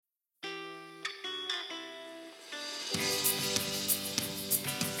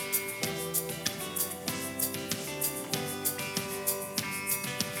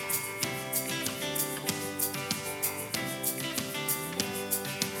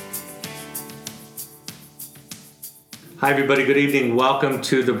Hi, everybody. Good evening. Welcome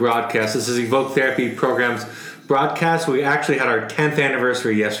to the broadcast. This is Evoke Therapy Program's broadcast. We actually had our 10th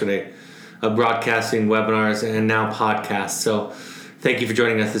anniversary yesterday of broadcasting webinars and now podcasts. So thank you for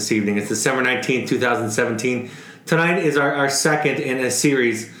joining us this evening. It's December 19th, 2017. Tonight is our second in a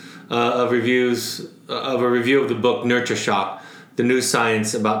series of reviews of a review of the book Nurture Shock, the new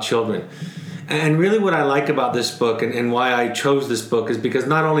science about children. And really what I like about this book and why I chose this book is because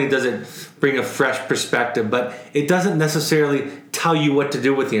not only does it bring a fresh perspective, but it doesn't necessarily tell you what to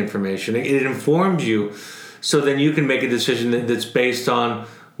do with the information. It informs you so then you can make a decision that's based on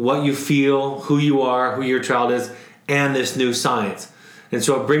what you feel, who you are, who your child is, and this new science. And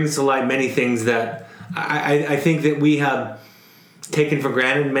so it brings to light many things that I think that we have taken for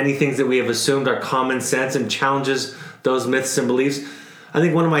granted, many things that we have assumed are common sense, and challenges those myths and beliefs. I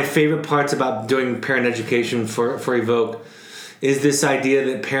think one of my favorite parts about doing parent education for Evoke is this idea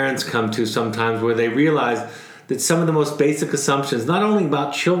that parents come to sometimes where they realize that some of the most basic assumptions, not only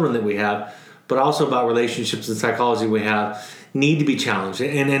about children that we have, but also about relationships and psychology we have, need to be challenged.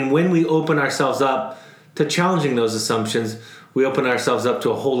 And when we open ourselves up to challenging those assumptions, we open ourselves up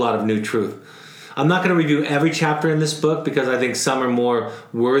to a whole lot of new truth. I'm not going to review every chapter in this book because I think some are more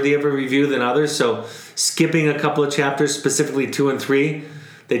worthy of a review than others. So skipping a couple of chapters, specifically 2 and 3,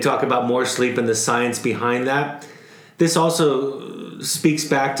 they talk about more sleep and the science behind that. This also speaks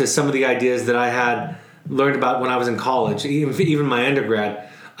back to some of the ideas that I had learned about when I was in college, even my undergrad,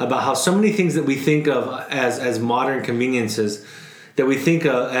 about how so many things that we think of as modern conveniences, that we think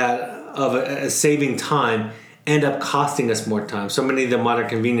of as saving time, end up costing us more time. So many of the modern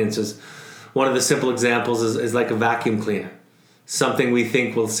conveniences. One of the simple examples is like a vacuum cleaner. Something we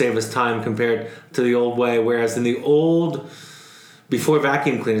think will save us time compared to the old way, whereas in the old, before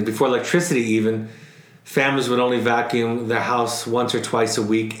vacuum cleaners, before electricity even, families would only vacuum their house once or twice a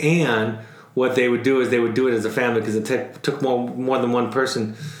week, and what they would do is they would do it as a family because it took more than one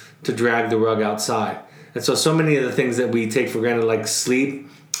person to drag the rug outside. And so many of the things that we take for granted, like sleep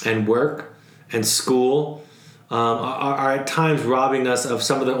and work and school, are at times robbing us of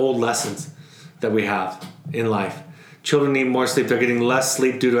some of the old lessons that we have in life. Children need more sleep. They're getting less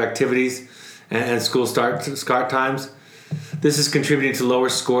sleep due to activities and school start times. This is contributing to lower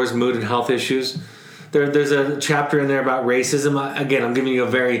scores, mood, and health issues. There's a chapter in there about racism. Again, I'm giving you a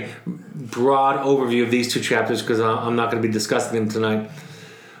very broad overview of these two chapters because I'm not going to be discussing them tonight.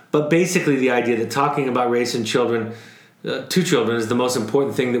 But basically the idea that talking about race in children, to children, is the most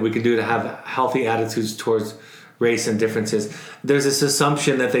important thing that we can do to have healthy attitudes towards race and differences. There's this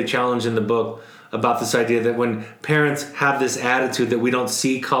assumption that they challenge in the book about this idea that when parents have this attitude that we don't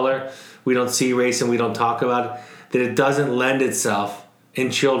see color, we don't see race, and we don't talk about it, that it doesn't lend itself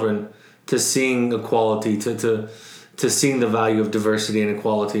in children to seeing equality, to seeing the value of diversity and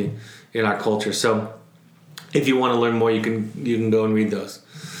equality in our culture. So if you want to learn more, you can go and read those.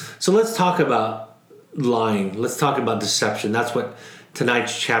 So let's talk about lying. Let's talk about deception. That's what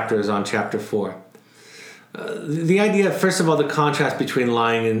tonight's chapter is on, chapter 4. The idea, first of all, the contrast between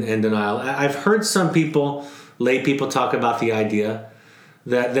lying and denial. I've heard some people, lay people, talk about the idea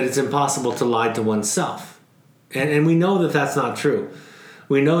that it's impossible to lie to oneself. And we know that that's not true.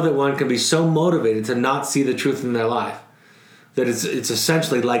 We know that one can be so motivated to not see the truth in their life that it's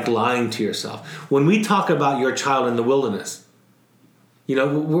essentially like lying to yourself. When we talk about your child in the wilderness,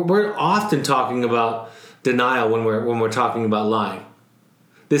 we're often talking about denial when we're talking about lying.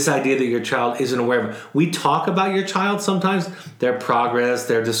 This idea that your child isn't aware of it. We talk about your child sometimes, their progress,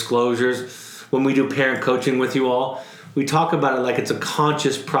 their disclosures. When we do parent coaching with you all, we talk about it like it's a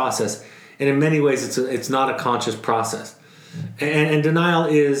conscious process. And in many ways, it's not a conscious process. And denial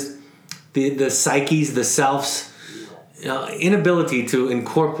is the psyche's, the self's inability to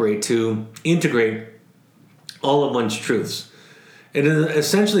incorporate, to integrate all of one's truths. It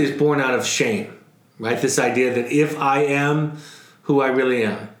essentially is born out of shame, right? This idea that if I am who I really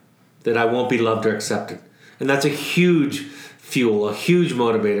am, that I won't be loved or accepted. And that's a huge fuel, a huge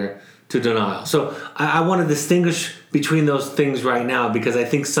motivator to denial. So I want to distinguish between those things right now because I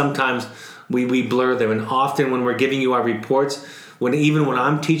think sometimes we blur them. And often when we're giving you our reports, even when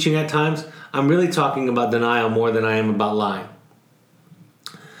I'm teaching at times, I'm really talking about denial more than I am about lying.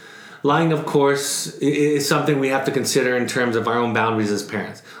 Lying, of course, is something we have to consider in terms of our own boundaries as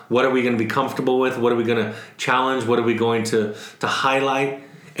parents. What are we going to be comfortable with? What are we going to challenge? What are we going to highlight?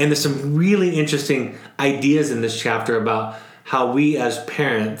 And there's some really interesting ideas in this chapter about how we as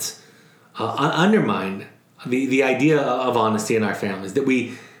parents undermine the idea of honesty in our families.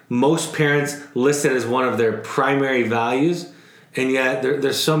 That most parents list it as one of their primary values, and yet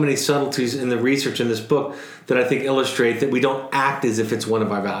there's so many subtleties in the research in this book that I think illustrate that we don't act as if it's one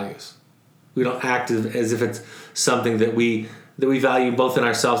of our values. We don't act as if it's something that we value both in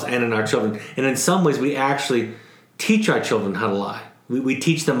ourselves and in our children. And in some ways, we actually teach our children how to lie. We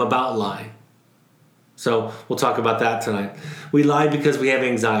teach them about lying. So we'll talk about that tonight. We lie because we have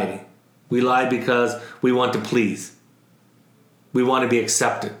anxiety. We lie because we want to please. We want to be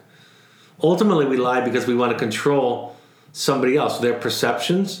accepted. Ultimately, we lie because we want to control somebody else, their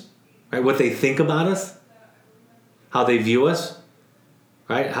perceptions, right? What they think about us, how they view us,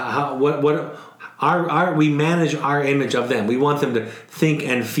 right? We manage our image of them. We want them to think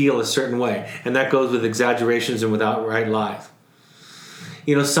and feel a certain way, and that goes with exaggerations and with outright lies.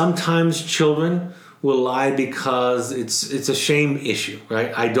 Sometimes children will lie because it's a shame issue,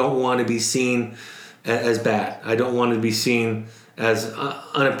 right? I don't want to be seen as bad. I don't want to be seen as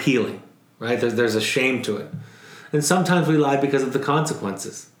unappealing, right? There's a shame to it. And sometimes we lie because of the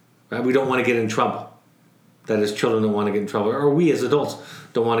consequences, right? We don't want to get in trouble. That is, children don't want to get in trouble, or we as adults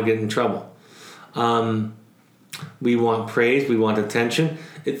don't want to get in trouble. We want praise, we want attention.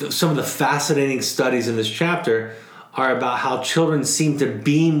 Some of the fascinating studies in this chapter are about how children seem to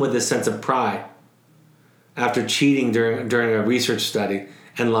beam with a sense of pride after cheating during a research study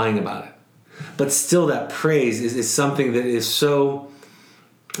and lying about it. But still, that praise is something that is so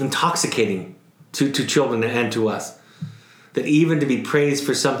intoxicating to children and to us, that even to be praised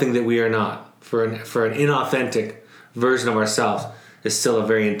for something that we are not, for an inauthentic version of ourselves, is still a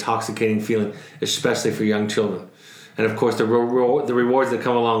very intoxicating feeling, especially for young children. And of course, the rewards that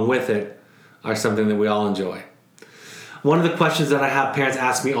come along with it are something that we all enjoy. One of the questions that I have parents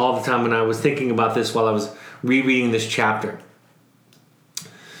ask me all the time, and I was thinking about this while I was rereading this chapter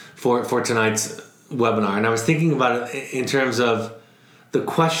for tonight's webinar, and I was thinking about it in terms of the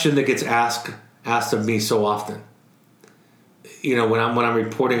question that gets asked of me so often. When I'm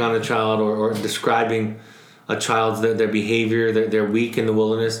reporting on a child or describing a child's their behavior, their week in the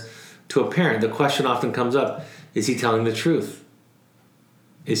wilderness to a parent, the question often comes up: is he telling the truth?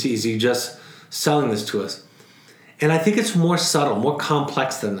 Is he just selling this to us? And I think it's more subtle, more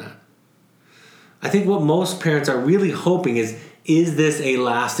complex than that. I think what most parents are really hoping is this a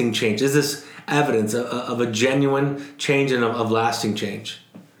lasting change? Is this evidence of a genuine change and of lasting change?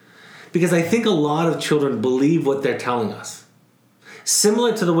 Because I think a lot of children believe what they're telling us.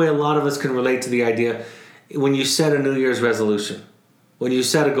 Similar to the way a lot of us can relate to the idea when you set a New Year's resolution, when you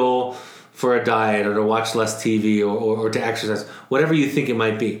set a goal for a diet or to watch less TV or to exercise, whatever you think it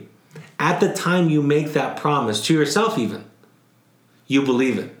might be. At the time you make that promise to yourself even, you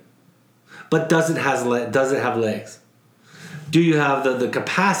believe it. But does it have legs? Do you have the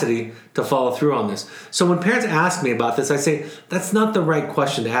capacity to follow through on this? So when parents ask me about this, I say, that's not the right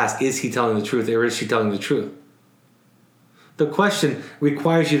question to ask. Is he telling the truth, or is she telling the truth? The question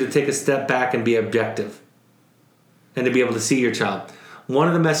requires you to take a step back and be objective and to be able to see your child. One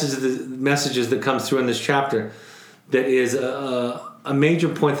of the messages that comes through in this chapter that is a major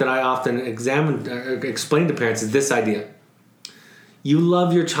point that I often explain to parents is this idea. You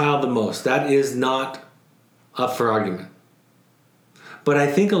love your child the most. That is not up for argument. But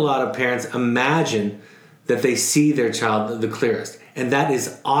I think a lot of parents imagine that they see their child the clearest. And that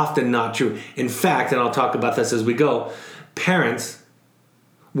is often not true. In fact, and I'll talk about this as we go, parents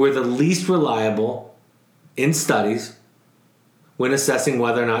were the least reliable in studies when assessing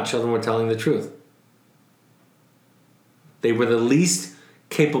whether or not children were telling the truth. They were the least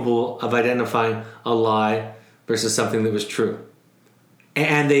capable of identifying a lie versus something that was true.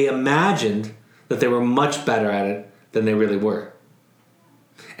 And they imagined that they were much better at it than they really were.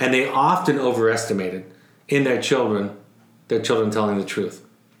 And they often overestimated in their children telling the truth.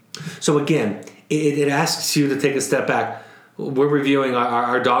 So again, it asks you to take a step back. We're reviewing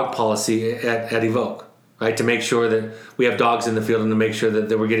our dog policy at Evoke, right? To make sure that we have dogs in the field and to make sure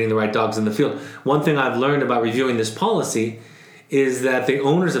that we're getting the right dogs in the field. One thing I've learned about reviewing this policy is that the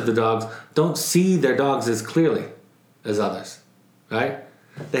owners of the dogs don't see their dogs as clearly as others, right?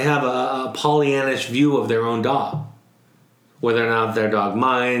 They have a Pollyannish view of their own dog. Whether or not their dog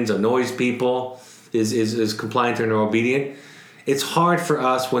minds, annoys people, is compliant or obedient. It's hard for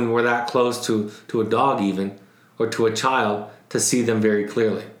us when we're that close to a dog even, or to a child, to see them very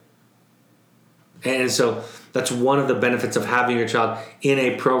clearly. And so that's one of the benefits of having your child in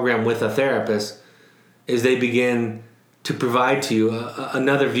a program with a therapist, is they begin to provide to you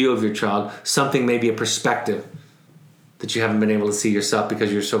another view of your child, something, maybe a perspective that you haven't been able to see yourself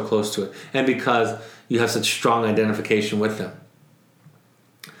because you're so close to it and because you have such strong identification with them.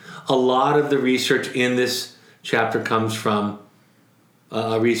 A lot of the research in this chapter comes from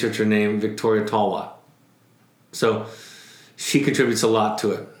a researcher named Victoria Talwat. So she contributes a lot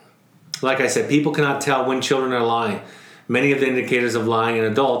to it. Like I said, people cannot tell when children are lying Many of the indicators of lying in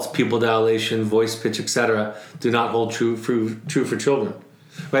adults, pupil dilation, voice pitch, etc., do not hold true for children.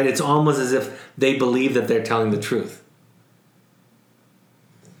 Right? It's almost as if they believe that they're telling the truth.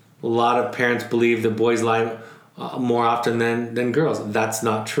 A lot of parents believe that boys lie more often than girls. That's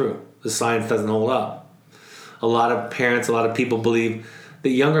not true. The science doesn't hold up. A lot of parents, a lot of people believe that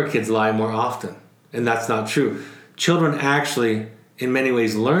younger kids lie more often, and that's not true. Children actually, in many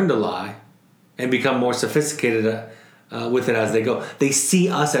ways, learn to lie and become more sophisticated with it as they go. They see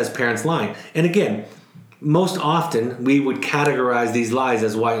us as parents lying. And again, most often we would categorize these lies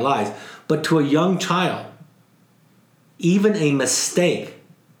as white lies. But to a young child, even a mistake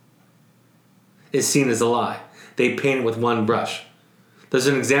is seen as a lie. They paint it with one brush. There's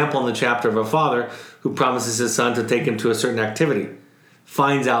an example in the chapter of a father who promises his son to take him to a certain activity.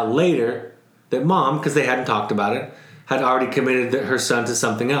 Finds out later that mom, because they hadn't talked about it, had already committed her son to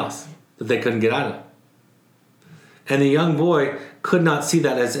something else that they couldn't get out of. And the young boy could not see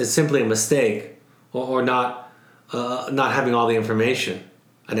that as simply a mistake or not having all the information,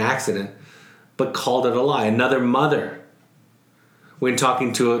 an accident, but called it a lie. Another mother, when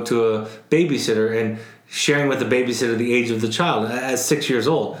talking to a babysitter and sharing with the babysitter the age of the child as 6 years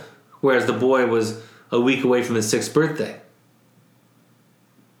old, whereas the boy was a week away from his 6th birthday.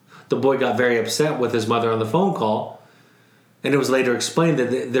 The boy got very upset with his mother on the phone call, and it was later explained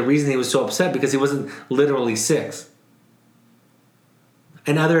that the reason he was so upset because he wasn't literally 6.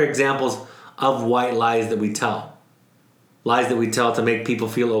 And other examples of white lies that we tell. Lies that we tell to make people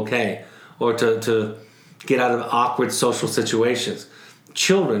feel okay or to get out of awkward social situations.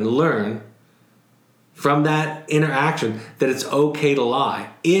 Children learn from that interaction that it's okay to lie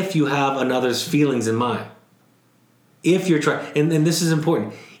if you have another's feelings in mind. If you're trying, and this is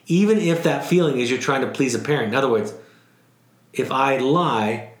important, even if that feeling is you're trying to please a parent. In other words, if I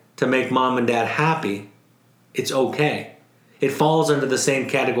lie to make mom and dad happy, it's okay. It falls under the same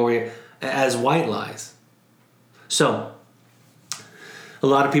category as white lies. So, a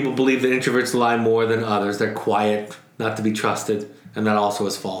lot of people believe that introverts lie more than others. They're quiet, not to be trusted, and that also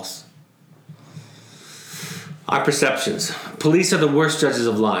is false. Our perceptions. Police are the worst judges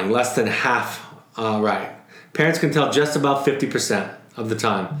of lying, less than half right. Parents can tell just about 50% of the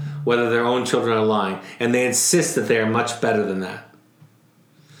time whether their own children are lying, and they insist that they are much better than that.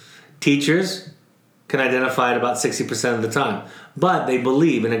 Teachers can identify it about 60% of the time, but they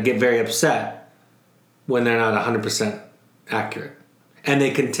believe and get very upset when they're not 100% accurate. And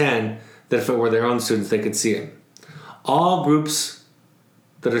they contend that if it were their own students, they could see it. All groups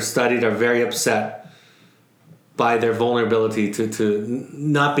that are studied are very upset by their vulnerability to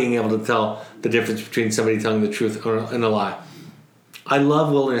not being able to tell the difference between somebody telling the truth and a lie. I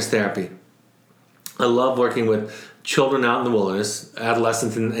love wilderness therapy. I love working with children out in the wilderness,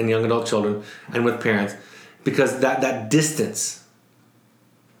 adolescents and young adult children, and with parents, because that distance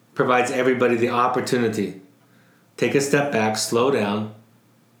provides everybody the opportunity. Take a step back, slow down.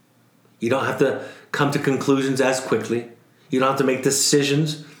 You don't have to come to conclusions as quickly. You don't have to make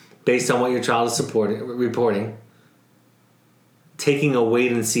decisions based on what your child is reporting. Taking a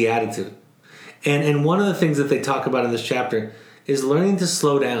wait-and-see attitude. And one of the things that they talk about in this chapter is learning to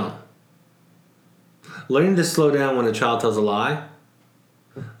slow down. Learning to slow down when a child tells a lie.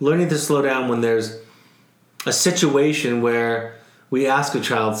 Learning to slow down when there's a situation where we ask a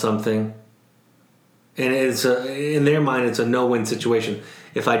child something and in their mind it's a no-win situation.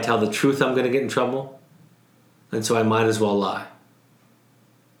 If I tell the truth, I'm going to get in trouble. And so I might as well lie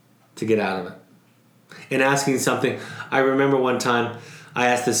to get out of it. And asking something, I remember one time I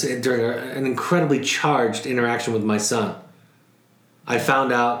asked this during an incredibly charged interaction with my son. I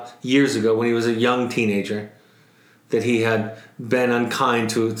found out years ago when he was a young teenager that he had been unkind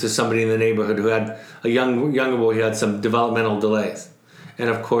to somebody in the neighborhood who had a younger boy who had some developmental delays. And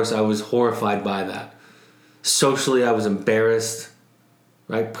of course I was horrified by that. Socially I was embarrassed.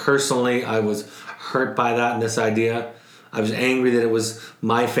 Right? Personally I was hurt by that and this idea. I was angry that it was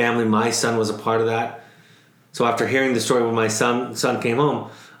my family, my son was a part of that. So after hearing the story when my son came home,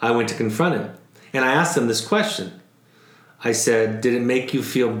 I went to confront him. And I asked him this question. I said, did it make you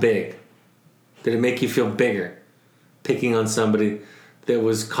feel big? Did it make you feel bigger picking on somebody that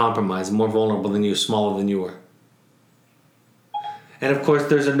was compromised, more vulnerable than you, smaller than you were? And of course,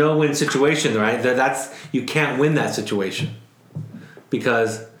 there's a no-win situation, right? You can't win that situation.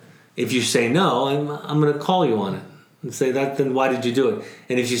 Because if you say no, I'm going to call you on it. And say that, then why did you do it?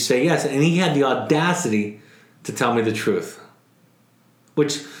 And if you say yes, and he had the audacity to tell me the truth,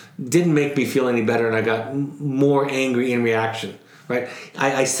 which didn't make me feel any better, and I got more angry in reaction. Right?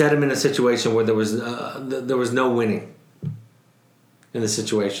 I set him in a situation where there was no winning in the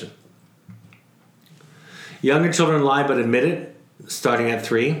situation. Younger children lie but admit it, starting at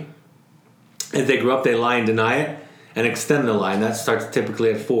 3. As they grow up, they lie and deny it and extend the lie, and that starts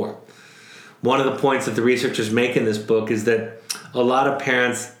typically at 4. One of the points that the researchers make in this book is that a lot of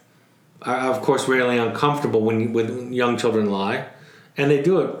parents are, of course, really uncomfortable when young children lie, and they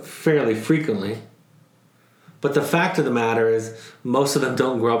do it fairly frequently. But the fact of the matter is, most of them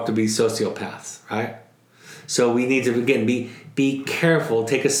don't grow up to be sociopaths, right? So we need to, again, be careful,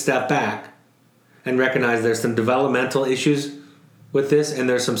 take a step back, and recognize there's some developmental issues with this, and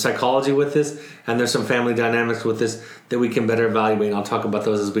there's some psychology with this, and there's some family dynamics with this that we can better evaluate, and I'll talk about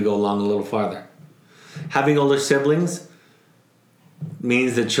those as we go along a little farther. Having older siblings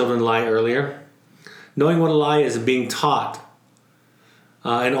means that children lie earlier. Knowing what a lie is and being taught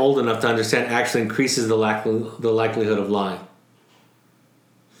and old enough to understand actually increases the likelihood of lying.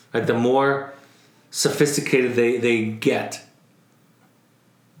 Right? The more sophisticated they get,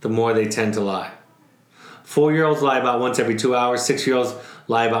 the more they tend to lie. 4-year-olds lie about once every 2 hours. 6-year-olds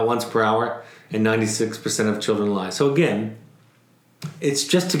lie about once per hour. And 96% of children lie. So again, it's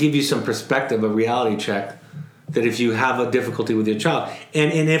just to give you some perspective, a reality check, that if you have a difficulty with your child,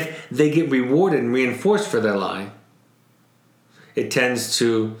 and if they get rewarded and reinforced for their lying, it tends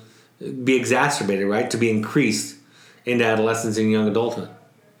to be exacerbated, right? To be increased into adolescence and young adulthood.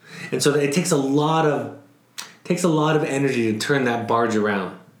 And so it takes a lot of energy to turn that barge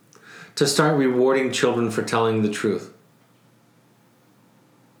around, to start rewarding children for telling the truth,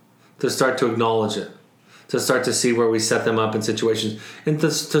 to start to acknowledge it, to start to see where we set them up in situations, and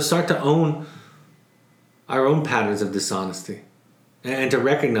to start to own our own patterns of dishonesty, and to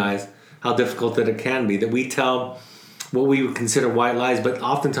recognize how difficult that it can be, that we tell what we would consider white lies, but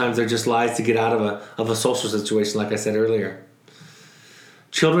oftentimes they're just lies to get out of a social situation, like I said earlier.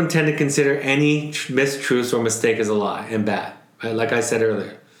 Children tend to consider any mistruth or mistake as a lie and bad, right? Like I said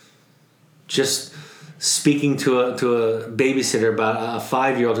earlier. Just speaking to a babysitter about a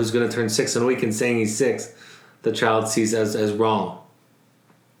 5-year-old who's going to turn 6 in a week and saying he's 6, the child sees as wrong.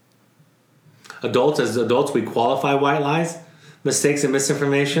 As adults, we qualify white lies, mistakes and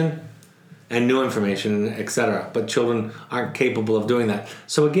misinformation, and new information, etc. But children aren't capable of doing that.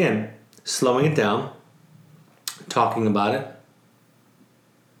 So again, slowing it down, talking about it,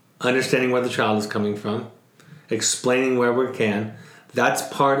 understanding where the child is coming from, explaining where we can, that's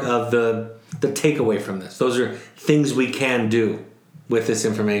part of the takeaway from this. Those are things we can do with this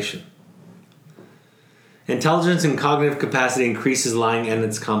information. Intelligence and cognitive capacity increases lying and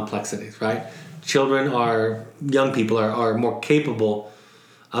its complexities, right? Young people are more capable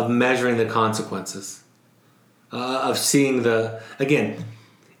of measuring the consequences, of seeing again,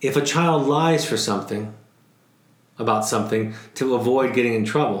 if a child lies for something, about something, to avoid getting in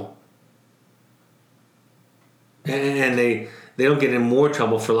trouble, and they don't get in more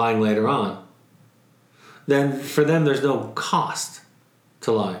trouble for lying later on, then for them there's no cost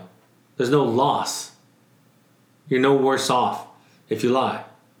to lying. There's no loss. You're no worse off if you lie.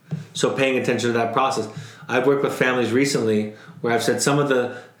 So paying attention to that process. I've worked with families recently where I've said some of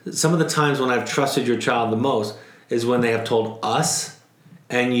the times when I've trusted your child the most is when they have told us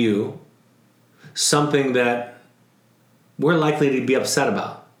and you something that we're likely to be upset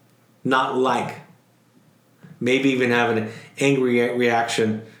about, not like. Maybe even have an angry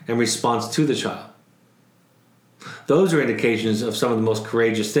reaction and response to the child. Those are indications of some of the most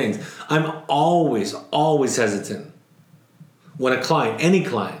courageous things. I'm always hesitant when any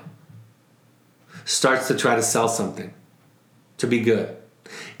client, starts to try to sell something to be good.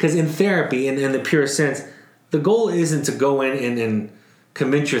 Because in therapy, in the purest sense, the goal isn't to go in and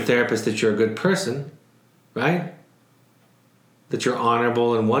convince your therapist that you're a good person, right? That you're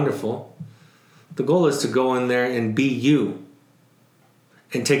honorable and wonderful. The goal is to go in there and be you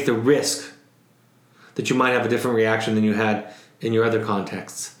and take the risk that you might have a different reaction than you had in your other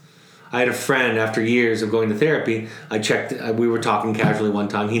contexts. I had a friend, after years of going to therapy, we were talking casually one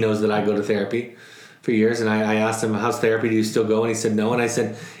time. He knows that I go to therapy for years, and I asked him, how's therapy? Do you still go? And he said, no. And I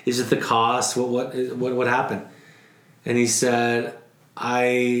said, is it the cost? What happened? And he said,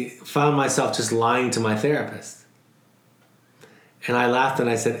 I found myself just lying to my therapist. And I laughed and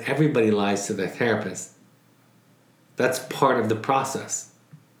I said, everybody lies to their therapist. That's part of the process.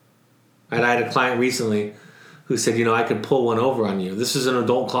 And I had a client recently who said, I could pull one over on you. This is an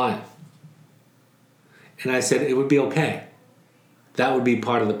adult client. And I said, it would be okay. That would be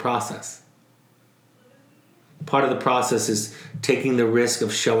part of the process. Part of the process is taking the risk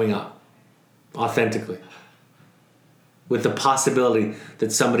of showing up authentically, with the possibility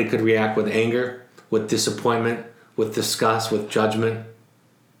that somebody could react with anger, with disappointment, with disgust, with judgment.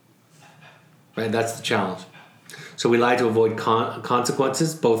 Right? That's the challenge. So we lie to avoid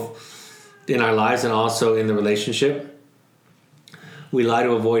consequences, both in our lives and also in the relationship. We lie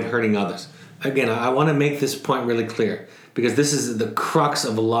to avoid hurting others. Again, I want to make this point really clear because this is the crux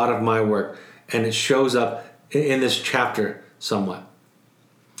of a lot of my work, and it shows up in this chapter somewhat.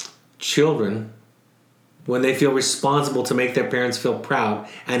 Children, when they feel responsible to make their parents feel proud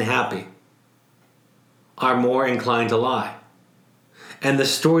and happy, are more inclined to lie. And the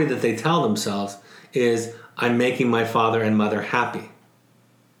story that they tell themselves is, I'm making my father and mother happy.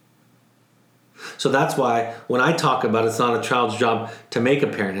 So that's why when I talk about it's not a child's job to make a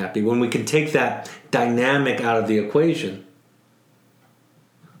parent happy, when we can take that dynamic out of the equation,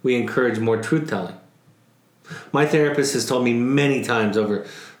 we encourage more truth-telling. My therapist has told me many times over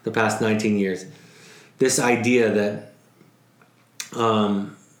the past 19 years, this idea that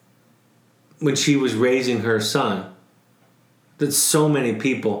when she was raising her son, that so many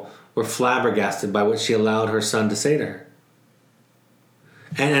people were flabbergasted by what she allowed her son to say to her.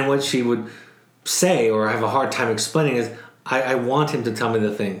 And what she would say or have a hard time explaining is, I want him to tell me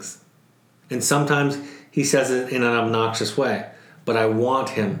the things. And sometimes he says it in an obnoxious way, but I want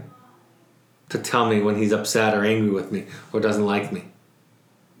him to tell me when he's upset or angry with me or doesn't like me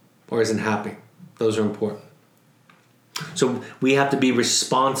or isn't happy. Those are important. So we have to be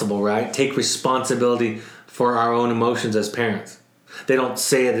responsible, right? Take responsibility for our own emotions as parents. They don't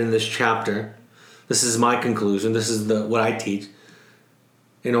say it in this chapter. This is my conclusion. This is what I teach.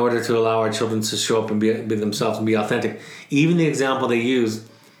 In order to allow our children to show up and be themselves and be authentic. Even the example they use,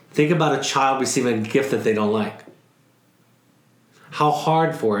 think about a child receiving a gift that they don't like. How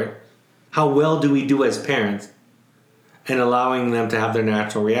hard for it, how well do we do as parents in allowing them to have their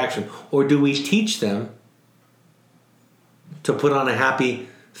natural reaction? Or do we teach them to put on a happy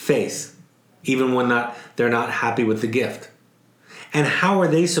face, even when they're not happy with the gift? And how are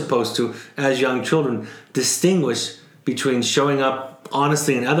they supposed to, as young children, distinguish between showing up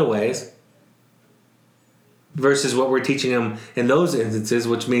honestly in other ways versus what we're teaching them in those instances,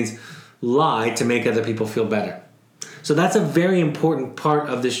 which means lie to make other people feel better? So that's a very important part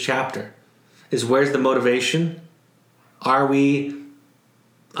of this chapter, is where's the motivation? Are we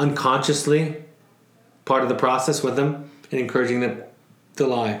unconsciously part of the process with them and encouraging them to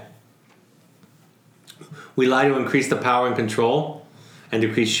lie? We lie to increase the power and control and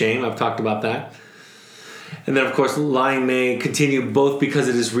decrease shame. I've talked about that. And then, of course, lying may continue both because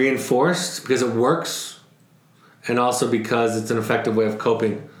it is reinforced, because it works, and also because it's an effective way of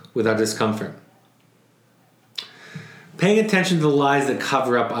coping with our discomfort. Paying attention to the lies that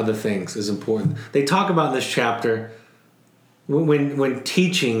cover up other things is important. They talk about in this chapter, when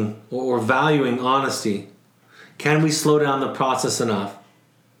teaching or valuing honesty, can we slow down the process enough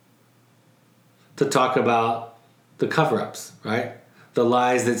to talk about the cover-ups, right? The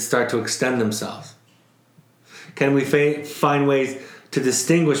lies that start to extend themselves. Can we find ways to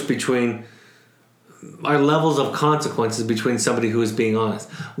distinguish between our levels of consequences between somebody who is being honest?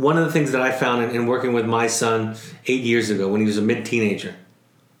 One of the things that I found in working with my son 8 years ago when he was a mid-teenager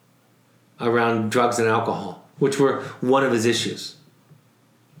around drugs and alcohol, which were one of his issues,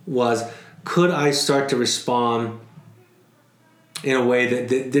 was could I start to respond in a way that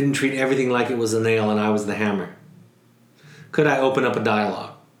didn't treat everything like it was a nail and I was the hammer? Could I open up a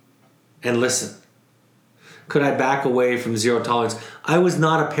dialogue and listen? Could I back away from zero tolerance? I was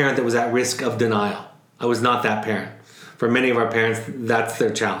not a parent that was at risk of denial. I was not that parent. For many of our parents, that's their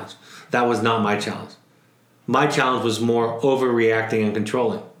challenge. That was not my challenge. My challenge was more overreacting and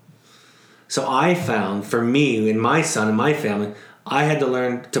controlling. So I found, for me and my son and my family, I had to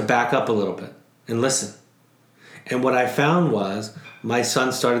learn to back up a little bit and listen. And what I found was my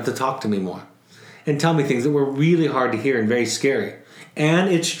son started to talk to me more and tell me things that were really hard to hear and very scary. And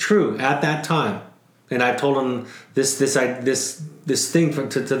it's true at that time. And I've told him this thing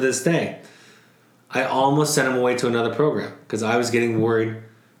to this day. I almost sent him away to another program because I was getting worried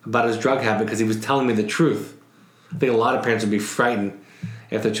about his drug habit because he was telling me the truth. I think a lot of parents would be frightened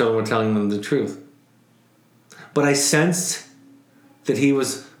if their children were telling them the truth. But I sensed that he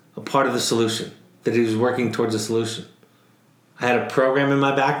was a part of the solution, that he was working towards a solution. I had a program in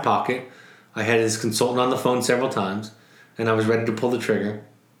my back pocket. I had his consultant on the phone several times, and I was ready to pull the trigger.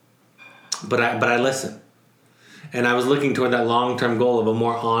 But I listened. And I was looking toward that long-term goal of a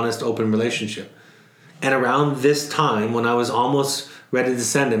more honest, open relationship. And around this time, when I was almost ready to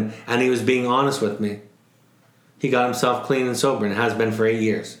send him, and he was being honest with me, he got himself clean and sober, and has been for 8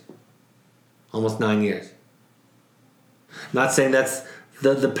 years. Almost 9 years. Not saying that's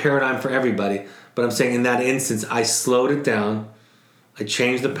the paradigm for everybody, but I'm saying in that instance, I slowed it down. I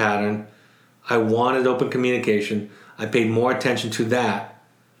changed the pattern. I wanted open communication. I paid more attention to that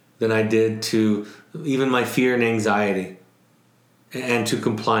than I did to even my fear and anxiety and to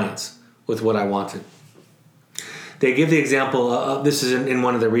compliance, with what I wanted. They give the example, this is in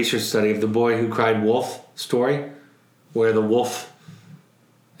one of the research study, of the boy who cried wolf story, where the wolf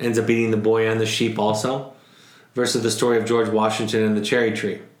ends up eating the boy and the sheep also, versus the story of George Washington and the cherry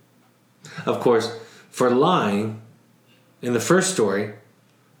tree. Of course, for lying, in the first story,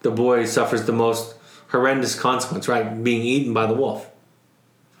 the boy suffers the most horrendous consequence, right? Being eaten by the wolf.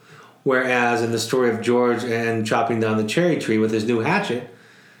 Whereas in the story of George and chopping down the cherry tree with his new hatchet,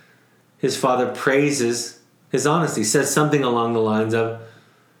 his father praises his honesty, says something along the lines of,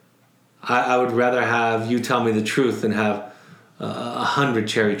 I would rather have you tell me the truth than have 100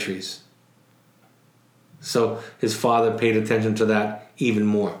 cherry trees. So his father paid attention to that even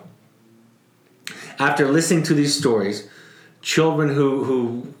more. After listening to these stories, children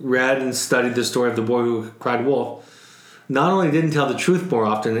who read and studied the story of the boy who cried wolf not only didn't tell the truth more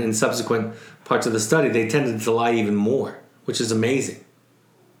often in subsequent parts of the study, they tended to lie even more, which is amazing.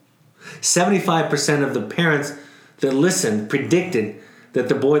 75% of the parents that listened predicted that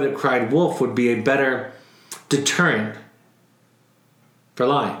the boy that cried wolf would be a better deterrent for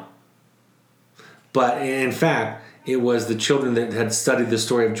lying. But in fact, it was the children that had studied the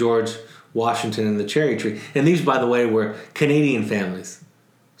story of George Washington and the cherry tree. And these, by the way, were Canadian families.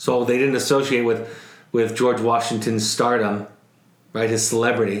 So they didn't associate with George Washington's stardom, right, his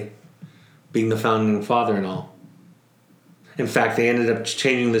celebrity, being the founding father and all. In fact, they ended up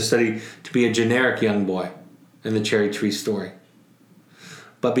changing the study to be a generic young boy in the cherry tree story.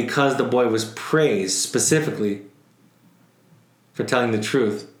 But because the boy was praised specifically for telling the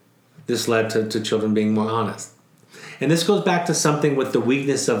truth, this led to children being more honest. And this goes back to something with the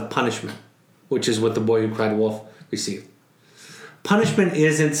weakness of punishment, which is what the boy who cried wolf received. Punishment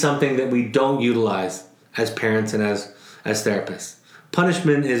isn't something that we don't utilize as parents and as therapists.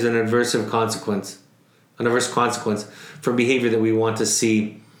 Punishment is an adverse consequence for behavior that we want to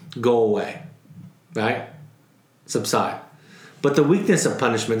see go away, right? Subside. But the weakness of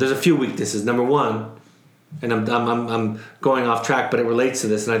punishment, there's a few weaknesses. Number one, and I'm going off track, but it relates to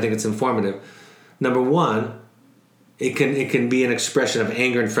this, and I think it's informative. Number one, it can be an expression of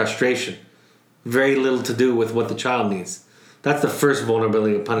anger and frustration. Very little to do with what the child needs. That's the first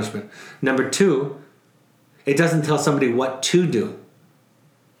vulnerability of punishment. Number two, it doesn't tell somebody what to do.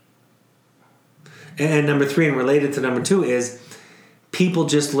 And number three, and related to number two, is people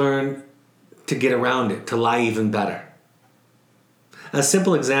just learn to get around it, to lie even better. A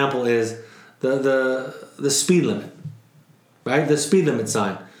simple example is the speed limit, right? The speed limit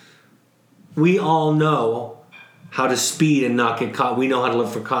sign. We all know how to speed and not get caught. We know how to look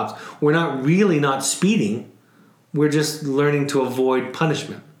for cops. We're not really not speeding. We're just learning to avoid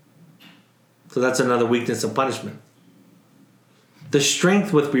punishment. So that's another weakness of punishment. The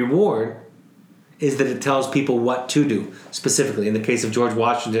strength with reward is that it tells people what to do. Specifically, in the case of George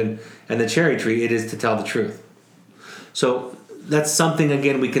Washington and the cherry tree, it is to tell the truth. So that's something,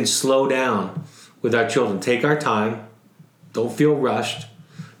 again, we can slow down with our children. Take our time. Don't feel rushed.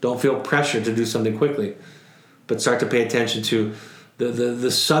 Don't feel pressured to do something quickly. But start to pay attention to the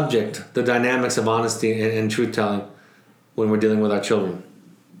subject, the dynamics of honesty and truth-telling when we're dealing with our children.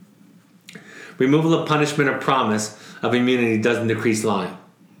 Removal of punishment or promise of immunity doesn't decrease lying.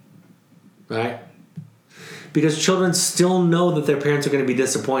 Right? Because children still know that their parents are going to be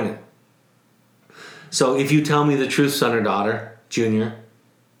disappointed. So if you tell me the truth, son or daughter, junior,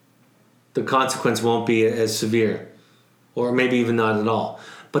 the consequence won't be as severe, or maybe even not at all.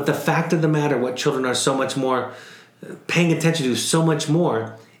 But the fact of the matter, what children are so much more paying attention to so much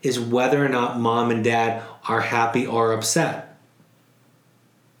more, is whether or not mom and dad are happy or upset.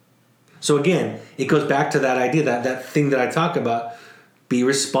 So again, it goes back to that idea, that thing that I talk about. Be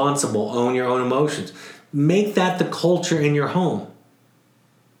responsible, own your own emotions. Make that the culture in your home,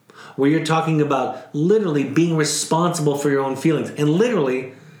 where you're talking about literally being responsible for your own feelings and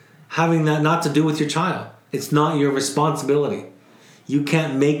literally having that not to do with your child. It's not your responsibility. You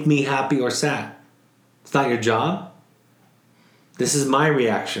can't make me happy or sad. It's not your job. This is my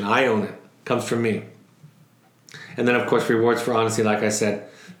reaction. I own it. It comes from me. And then, of course, rewards for honesty, like I said,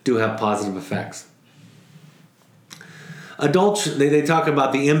 do have positive effects. Adults, they talk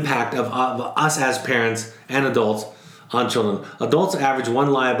about the impact of us as parents and adults on children. Adults average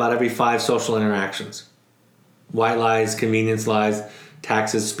one lie about every 5 social interactions. White lies, convenience lies,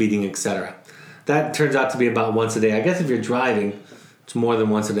 taxes, speeding, etc. That turns out to be about once a day. I guess if you're driving, it's more than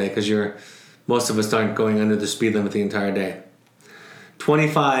once a day because most of us aren't going under the speed limit the entire day.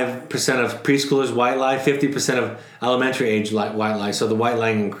 25% of preschoolers white lie, 50% of elementary age white lie. So the white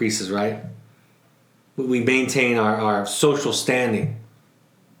lying increases, right? We maintain our social standing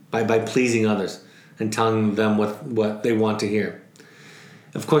by pleasing others and telling them what they want to hear.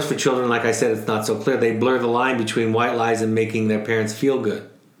 Of course, for children, like I said, it's not so clear. They blur the line between white lies and making their parents feel good.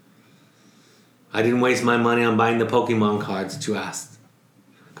 I didn't waste my money on buying the Pokemon cards that you asked,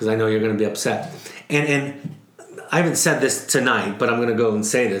 because I know you're going to be upset. And I haven't said this tonight, but I'm going to go and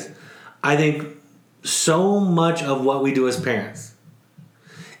say this. I think so much of what we do as parents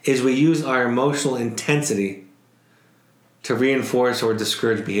is we use our emotional intensity to reinforce or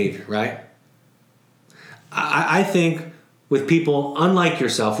discourage behavior, right? I think with people unlike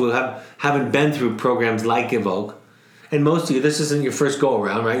yourself who haven't been through programs like Evoke, and most of you, this isn't your first go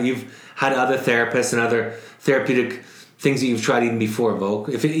around, right? You've had other therapists and other therapeutic things that you've tried even before Evoke,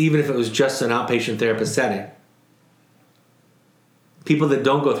 even if it was just an outpatient therapist setting. People that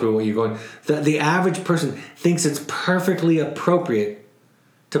don't go through what you're going, the average person thinks it's perfectly appropriate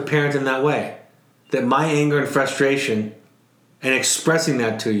to parent in that way. That my anger and frustration and expressing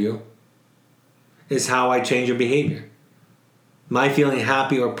that to you is how I change your behavior. My feeling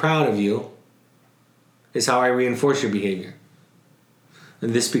happy or proud of you is how I reinforce your behavior.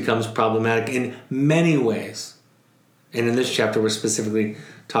 And this becomes problematic in many ways. And in this chapter, we're specifically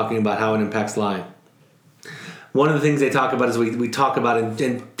talking about how it impacts lying. One of the things they talk about is we talk about,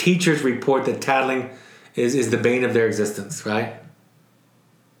 and teachers report that tattling is the bane of their existence, right?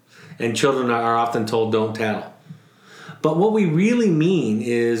 And children are often told don't tattle. But what we really mean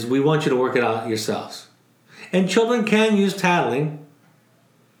is we want you to work it out yourselves. And children can use tattling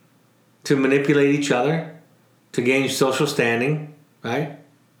to manipulate each other, to gain social standing, right?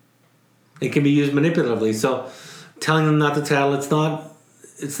 It can be used manipulatively. So telling them not to tattle, it's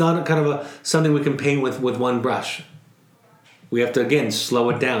not kind of something we can paint with one brush. We have to, again, slow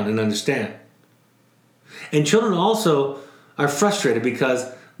it down and understand. And children also are frustrated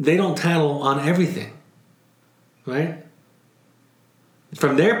because they don't tattle on everything, right?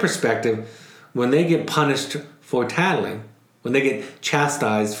 From their perspective, when they get punished for tattling, when they get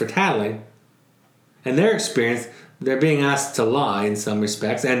chastised for tattling, in their experience, they're being asked to lie in some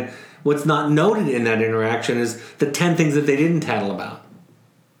respects. And what's not noted in that interaction is the 10 things that they didn't tattle about.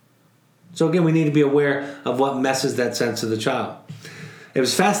 So again, we need to be aware of what messes that sense of the child. It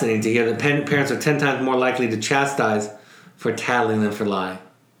was fascinating to hear that parents are 10 times more likely to chastise for tattling than for lying.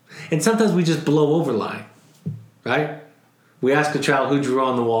 And sometimes we just blow over lying, right? We ask a child who drew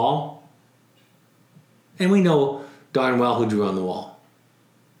on the wall, and we know darn well who drew on the wall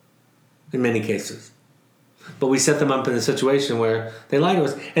in many cases. But we set them up in a situation where they lie to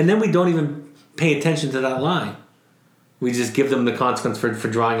us, and then we don't even pay attention to that lie. We just give them the consequence for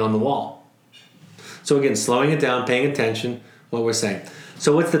drawing on the wall. So again, slowing it down, paying attention, what we're saying.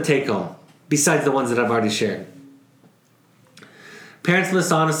 So what's the take home, besides the ones that I've already shared? Parents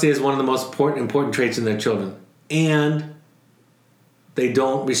list honesty as one of the most important traits in their children. And they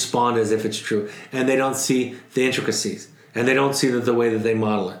don't respond as if it's true. And they don't see the intricacies. And they don't see the way that they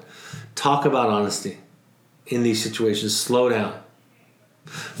model it. Talk about honesty in these situations. Slow down.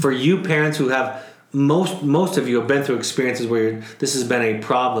 For you parents who have, most of you have been through experiences where this has been a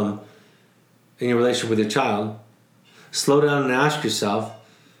problem in your relationship with your child, slow down and ask yourself,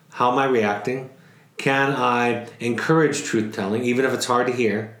 how am I reacting? Can I encourage truth-telling, even if it's hard to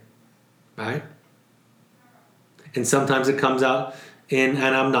hear, right? And sometimes it comes out in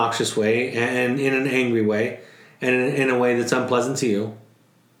an obnoxious way and in an angry way and in a way that's unpleasant to you.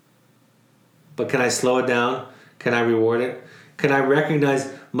 But can I slow it down? Can I reward it? Can I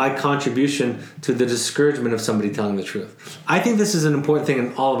recognize my contribution to the discouragement of somebody telling the truth? I think this is an important thing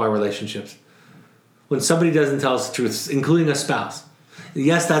in all of our relationships. When somebody doesn't tell us the truth, including a spouse,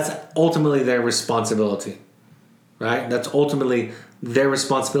 yes, that's ultimately their responsibility, right? That's ultimately their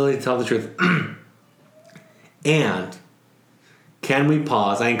responsibility to tell the truth. And can we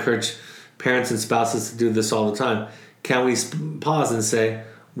pause? I encourage parents and spouses to do this all the time. Can we pause and say,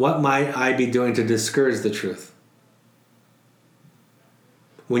 what might I be doing to discourage the truth?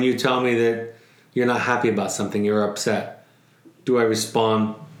 When you tell me that you're not happy about something, you're upset, do I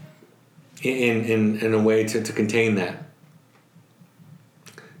respond in a way to contain that?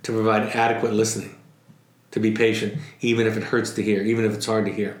 To provide adequate listening, to be patient, even if it hurts to hear, even if it's hard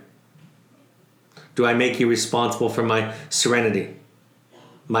to hear. Do I make you responsible for my serenity,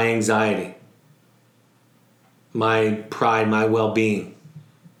 my anxiety, my pride, my well-being?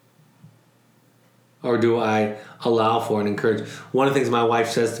 Or do I allow for and encourage? One of the things my wife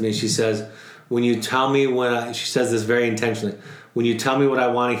says to me, she says, when you tell me she says this very intentionally, when you tell me what I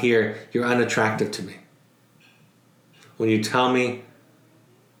want to hear, you're unattractive to me. When you tell me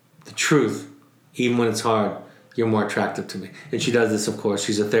the truth, even when it's hard, you're more attractive to me. And she does this, of course.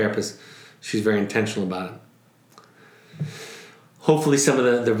 She's a therapist. She's very intentional about it. Hopefully some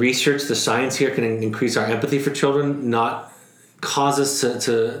of the research, the science here can increase our empathy for children, not cause us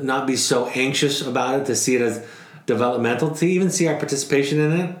to not be so anxious about it, to see it as developmental, to even see our participation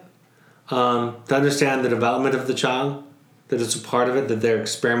in it, to understand the development of the child, that it's a part of it, that they're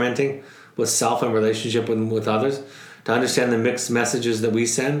experimenting with self and relationship with others, to understand the mixed messages that we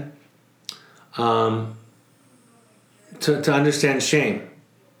send, to understand shame,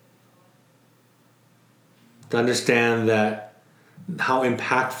 to understand that how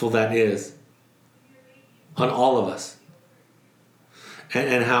impactful that is on all of us,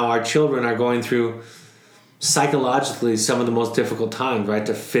 and how our children are going through psychologically some of the most difficult times, right,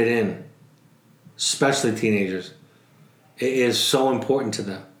 to fit in, especially teenagers. It is so important to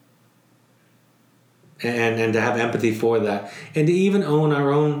them. And to have empathy for that, and to even own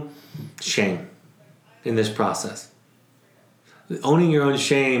our own shame in this process. Owning your own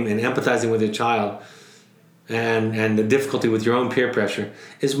shame and empathizing with your child and the difficulty with your own peer pressure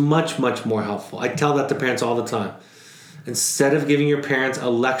is much, much more helpful. I tell that to parents all the time. Instead of giving your parents a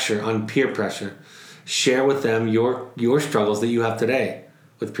lecture on peer pressure, share with them your struggles that you have today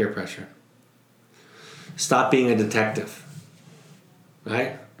with peer pressure. Stop being a detective,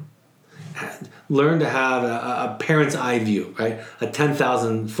 right? Learn to have a parent's eye view, right? A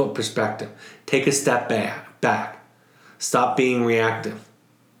 10,000 foot perspective. Take a step back. Stop being reactive.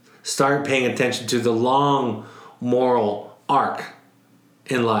 Start paying attention to the long moral arc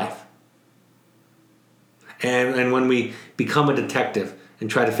in life. And when we become a detective and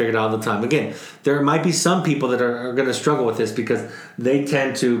try to figure it out all the time. Again, there might be some people that are going to struggle with this because they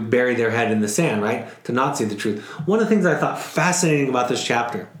tend to bury their head in the sand, right? To not see the truth. One of the things I thought fascinating about this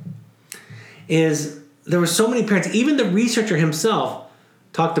chapter is there were so many parents, even the researcher himself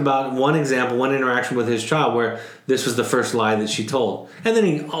talked about one example, one interaction with his child where this was the first lie that she told. And then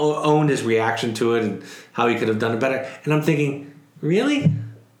he owned his reaction to it and how he could have done it better. And I'm thinking, really?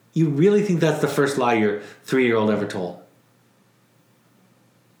 You really think that's the first lie your 3-year-old ever told?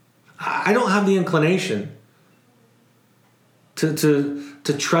 I don't have the inclination to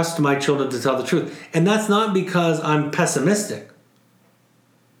trust my children to tell the truth. And that's not because I'm pessimistic.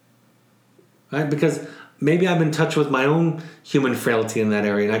 Right? Because maybe I'm in touch with my own human frailty in that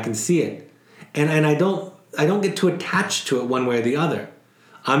area and I can see it. And I don't get too attached to it one way or the other.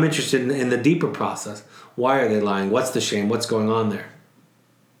 I'm interested in the deeper process. Why are they lying? What's the shame? What's going on there?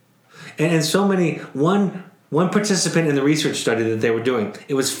 And so many, one participant in the research study that they were doing,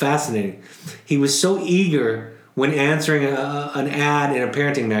 it was fascinating. He was so eager when answering an ad in a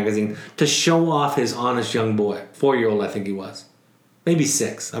parenting magazine to show off his honest young boy. 4-year-old, I think he was. Maybe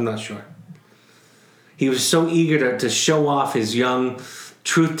 6, I'm not sure. He was so eager to show off his young,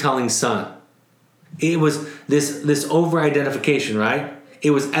 truth-telling son. It was this over-identification, right?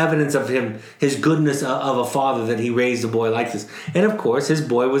 It was evidence of him, his goodness of a father, that he raised a boy like this. And of course, his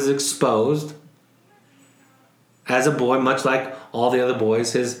boy was exposed as a boy, much like all the other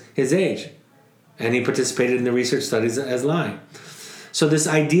boys his age. And he participated in the research studies as lying. So this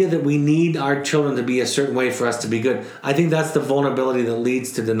idea that we need our children to be a certain way for us to be good, I think that's the vulnerability that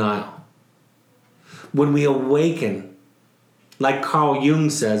leads to denial. When we awaken, like Carl Jung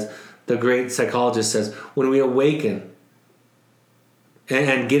says, the great psychologist says, when we awaken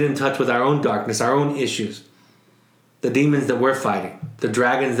and get in touch with our own darkness, our own issues, the demons that we're fighting, the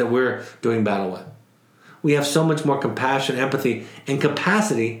dragons that we're doing battle with, we have so much more compassion, empathy, and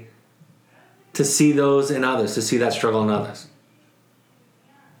capacity to see those in others, to see that struggle in others.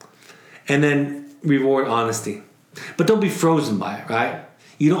 And then reward honesty. But don't be frozen by it, right?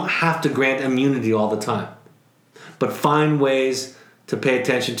 You don't have to grant immunity all the time. But find ways to pay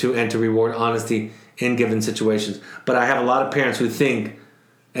attention to and to reward honesty in given situations. But I have a lot of parents who think,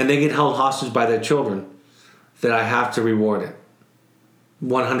 and they get held hostage by their children, that I have to reward it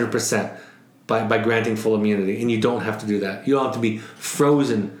 100% by granting full immunity. And you don't have to do that. You don't have to be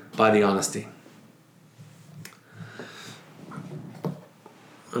frozen by the honesty.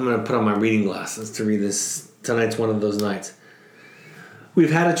 I'm going to put on my reading glasses to read this. Tonight's one of those nights.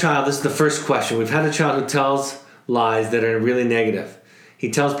 We've had a child, this is the first question. We've had a child who tells lies that are really negative. He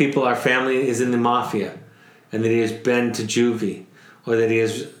tells people our family is in the mafia and that he has been to juvie, or that he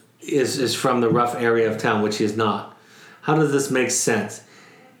is from the rough area of town, which he is not. How does this make sense?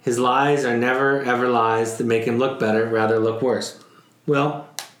 His lies are never, ever lies that make him look better, rather look worse. Well,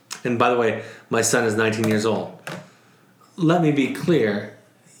 and by the way, my son is 19 years old. Let me be clear.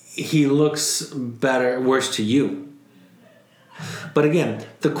 He looks worse to you. But again,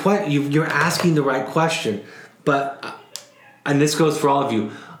 you're asking the right question. But, and this goes for all of you,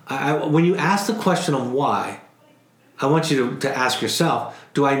 when you ask the question of why, I want you to ask yourself,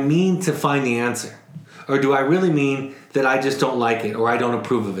 do I mean to find the answer? Or do I really mean that I just don't like it or I don't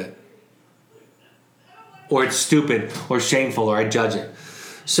approve of it? or it's stupid, or shameful, or I judge it.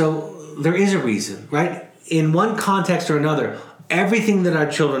 So there is a reason, right? In one context or another, everything that our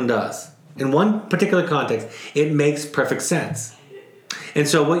children does, in one particular context, it makes perfect sense. And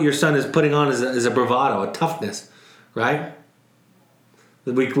so what your son is putting on is a bravado, a toughness, right?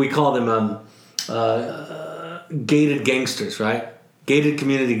 We call them gated gangsters, right? Gated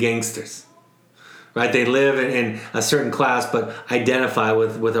community gangsters, right? They live in a certain class but identify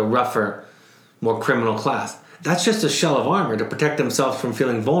with a rougher, more criminal class. That's just a shell of armor to protect themselves from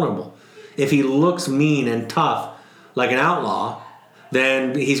feeling vulnerable. If he looks mean and tough like an outlaw,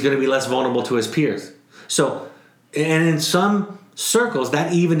 then he's going to be less vulnerable to his peers. So, and in some circles,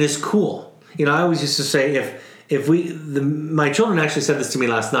 that even is cool. You know, I always used to say, my children actually said this to me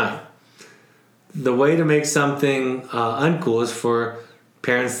last night. The way to make something uncool is for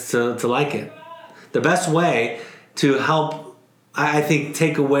parents to like it. The best way to help, I think,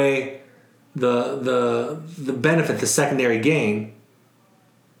 take away the benefit, the secondary gain,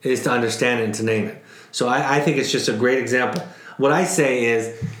 is to understand it and to name it. So I think it's just a great example. What I say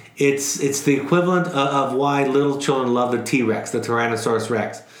is, it's the equivalent of why little children love the T-Rex, the Tyrannosaurus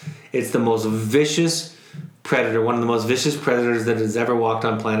Rex. It's the most vicious predator, one of the most vicious predators that has ever walked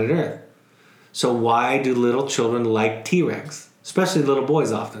on planet Earth. So why do little children like T-Rex, especially little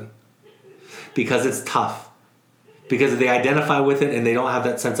boys often? Because it's tough. Because they identify with it and they don't have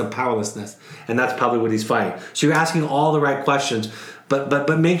that sense of powerlessness. And that's probably what he's fighting. So you're asking all the right questions,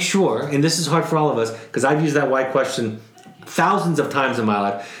 but make sure, and this is hard for all of us, because I've used that why question thousands of times in my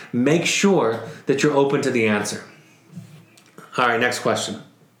life, make sure that you're open to the answer. All right, next question.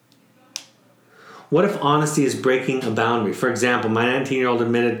 What if honesty is breaking a boundary? For example, my 19-year-old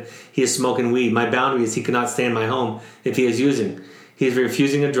admitted he is smoking weed. My boundary is he cannot stay in my home if he is using. He is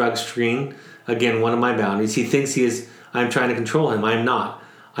refusing a drug screen. Again, one of my boundaries. He thinks I am trying to control him. I am not.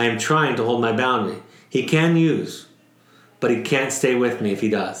 I am trying to hold my boundary. He can use, but he can't stay with me if he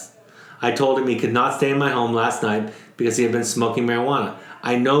does. I told him he could not stay in my home last night because he had been smoking marijuana.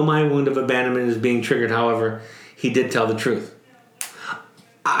 I know my wound of abandonment is being triggered. However, he did tell the truth.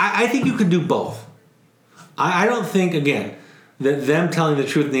 I think you can do both. I don't think, again, that them telling the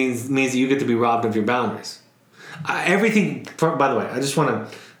truth means that you get to be robbed of your boundaries. By the way, I just want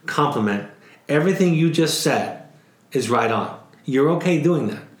to compliment everything you just said is right on. You're okay doing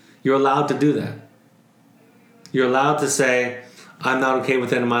that. You're allowed to do that. You're allowed to say, I'm not okay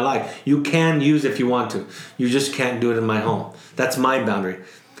with that in my life. You can use if you want to. You just can't do it in my home. That's my boundary.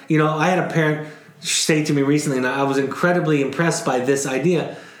 You know, I had a parent say to me recently, and I was incredibly impressed by this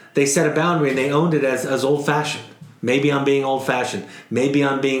idea. They set a boundary and they owned it as old-fashioned. Maybe I'm being old-fashioned. Maybe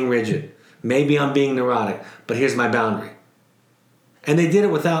I'm being rigid. Maybe I'm being neurotic. But here's my boundary. And they did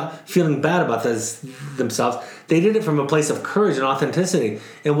it without feeling bad about themselves. They did it from a place of courage and authenticity.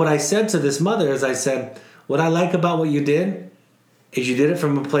 And what I said to this mother is I said, what I like about what you did is you did it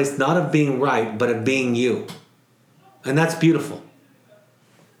from a place not of being right, but of being you. And that's beautiful.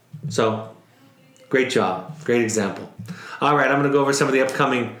 So, great job. Great example. All right, I'm going to go over some of the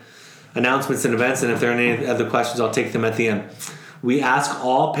upcoming announcements and events, and if there are any other questions, I'll take them at the end. We ask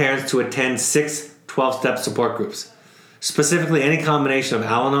all parents to attend 6 12-step support groups, specifically any combination of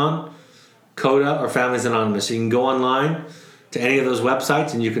Al-Anon, CODA, or Families Anonymous. So you can go online to any of those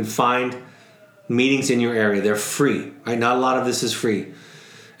websites and you can find meetings in your area. They're free, right? Not a lot of this is free.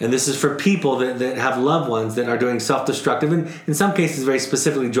 And this is for people that have loved ones that are doing self-destructive, and in some cases very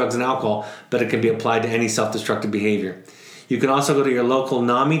specifically drugs and alcohol, but it can be applied to any self-destructive behavior. You can also go to your local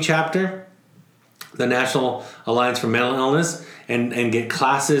NAMI chapter, the National Alliance for Mental Illness, and get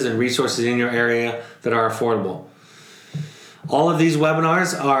classes and resources in your area that are affordable. All of these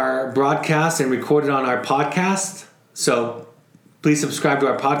webinars are broadcast and recorded on our podcast, so please subscribe to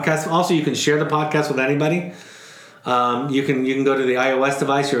our podcast. Also, you can share the podcast with anybody. You can go to the iOS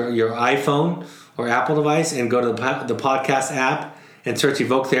device, your iPhone or Apple device, and go to the podcast app and search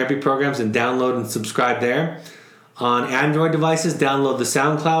Evoke Therapy Programs and download and subscribe there. On Android devices, download the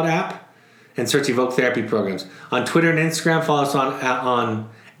SoundCloud app and search Evoke Therapy Programs. On Twitter and Instagram, follow us on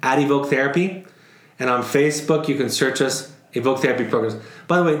 @Evoke Therapy. And on Facebook, you can search us Evoke Therapy Programs.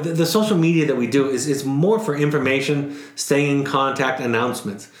 By the way, the social media that we do is more for information, staying in contact,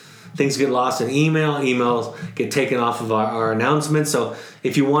 announcements. Things get lost in emails get taken off of our announcements. So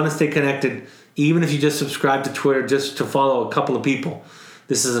if you want to stay connected, even if you just subscribe to Twitter just to follow a couple of people,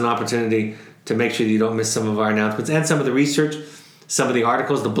 this is an opportunity to make sure that you don't miss some of our announcements and some of the research, some of the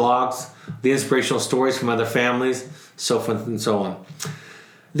articles, the blogs, the inspirational stories from other families, so forth and so on.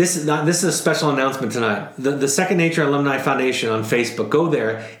 This is a special announcement tonight. The Second Nature Alumni Foundation on Facebook, go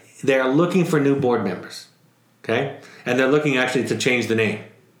there. They are looking for new board members, okay? And they're looking actually to change the name.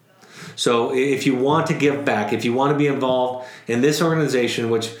 So if you want to give back, if you want to be involved in this organization,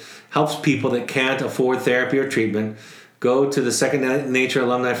 which helps people that can't afford therapy or treatment, go to the Second Nature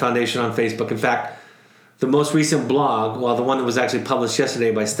Alumni Foundation on Facebook. In fact, the most recent blog, well, the one that was actually published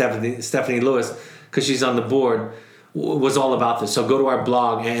yesterday by Stephanie Lewis, because she's on the board, was all about this. So go to our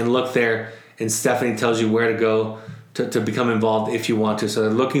blog and look there, and Stephanie tells you where to go to become involved if you want to. So they're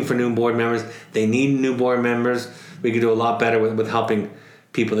looking for new board members. They need new board members. We can do a lot better with helping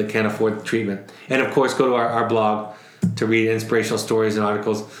people that can't afford treatment. And of course, go to our blog to read inspirational stories and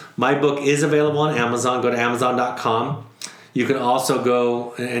articles. My book is available on Amazon. Go to Amazon.com. You can also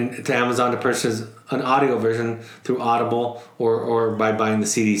go to Amazon to purchase an audio version through Audible or by buying the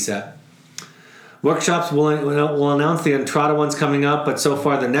CD set. Workshops, we'll announce the Entrada ones coming up, but so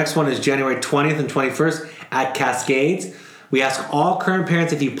far the next one is January 20th and 21st at Cascades. We ask all current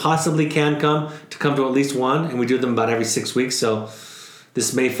parents, if you possibly can come, to come to at least one, and we do them about every 6 weeks, so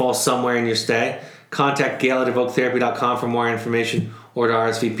this may fall somewhere in your stay. Contact Gail at evoketherapy.com for more information or to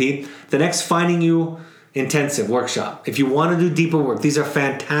RSVP. The next Finding You Intensive workshop. If you want to do deeper work, these are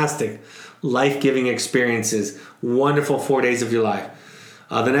fantastic, life-giving experiences, wonderful 4 days of your life.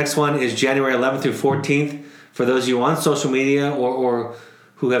 The next one is January 11th through 14th. For those of you on social media or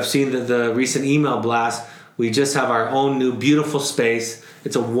who have seen the recent email blast, we just have our own new beautiful space.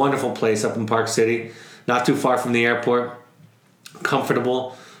 It's a wonderful place up in Park City, not too far from the airport,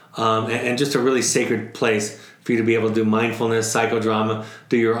 comfortable, and just a really sacred place for you to be able to do mindfulness, psychodrama,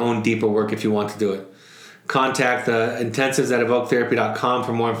 do your own deeper work if you want to do it. Contact the intensives at evoketherapy.com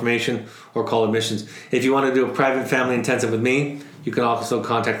for more information or call admissions. If you want to do a private family intensive with me, you can also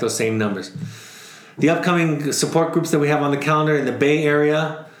contact those same numbers. The upcoming support groups that we have on the calendar in the Bay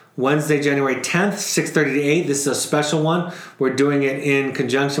Area, Wednesday, January 10th, 6:30 to 8. This is a special one. We're doing it in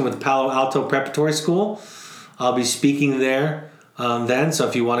conjunction with Palo Alto Preparatory School. I'll be speaking there then, so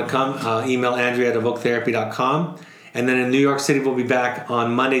if you want to come, email Andrea at evoketherapy.com. And then in New York City, we'll be back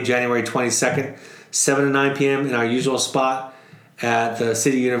on Monday, January 22nd, 7 to 9 p.m. in our usual spot at the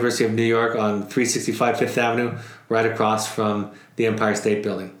City University of New York on 365 Fifth Avenue, right across from the Empire State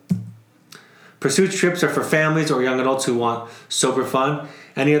Building. Pursuit trips are for families or young adults who want sober fun.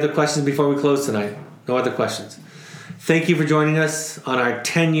 Any other questions before we close tonight? No other questions. Thank you for joining us on our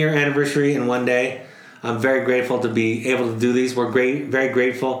 10-year anniversary in one day. I'm very grateful to be able to do these. We're very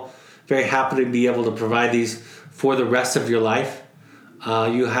grateful, very happy to be able to provide these for the rest of your life.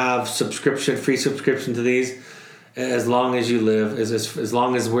 You have free subscription to these as long as you live, as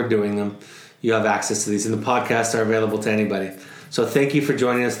long as we're doing them. You have access to these, and the podcasts are available to anybody. So thank you for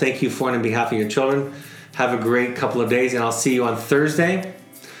joining us. Thank you for and on behalf of your children. Have a great couple of days, and I'll see you on Thursday.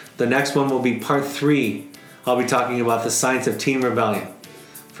 The next one will be part 3. I'll be talking about the science of teen rebellion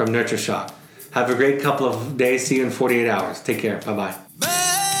from Nurture Shock. Have a great couple of days. See you in 48 hours. Take care. Bye-bye.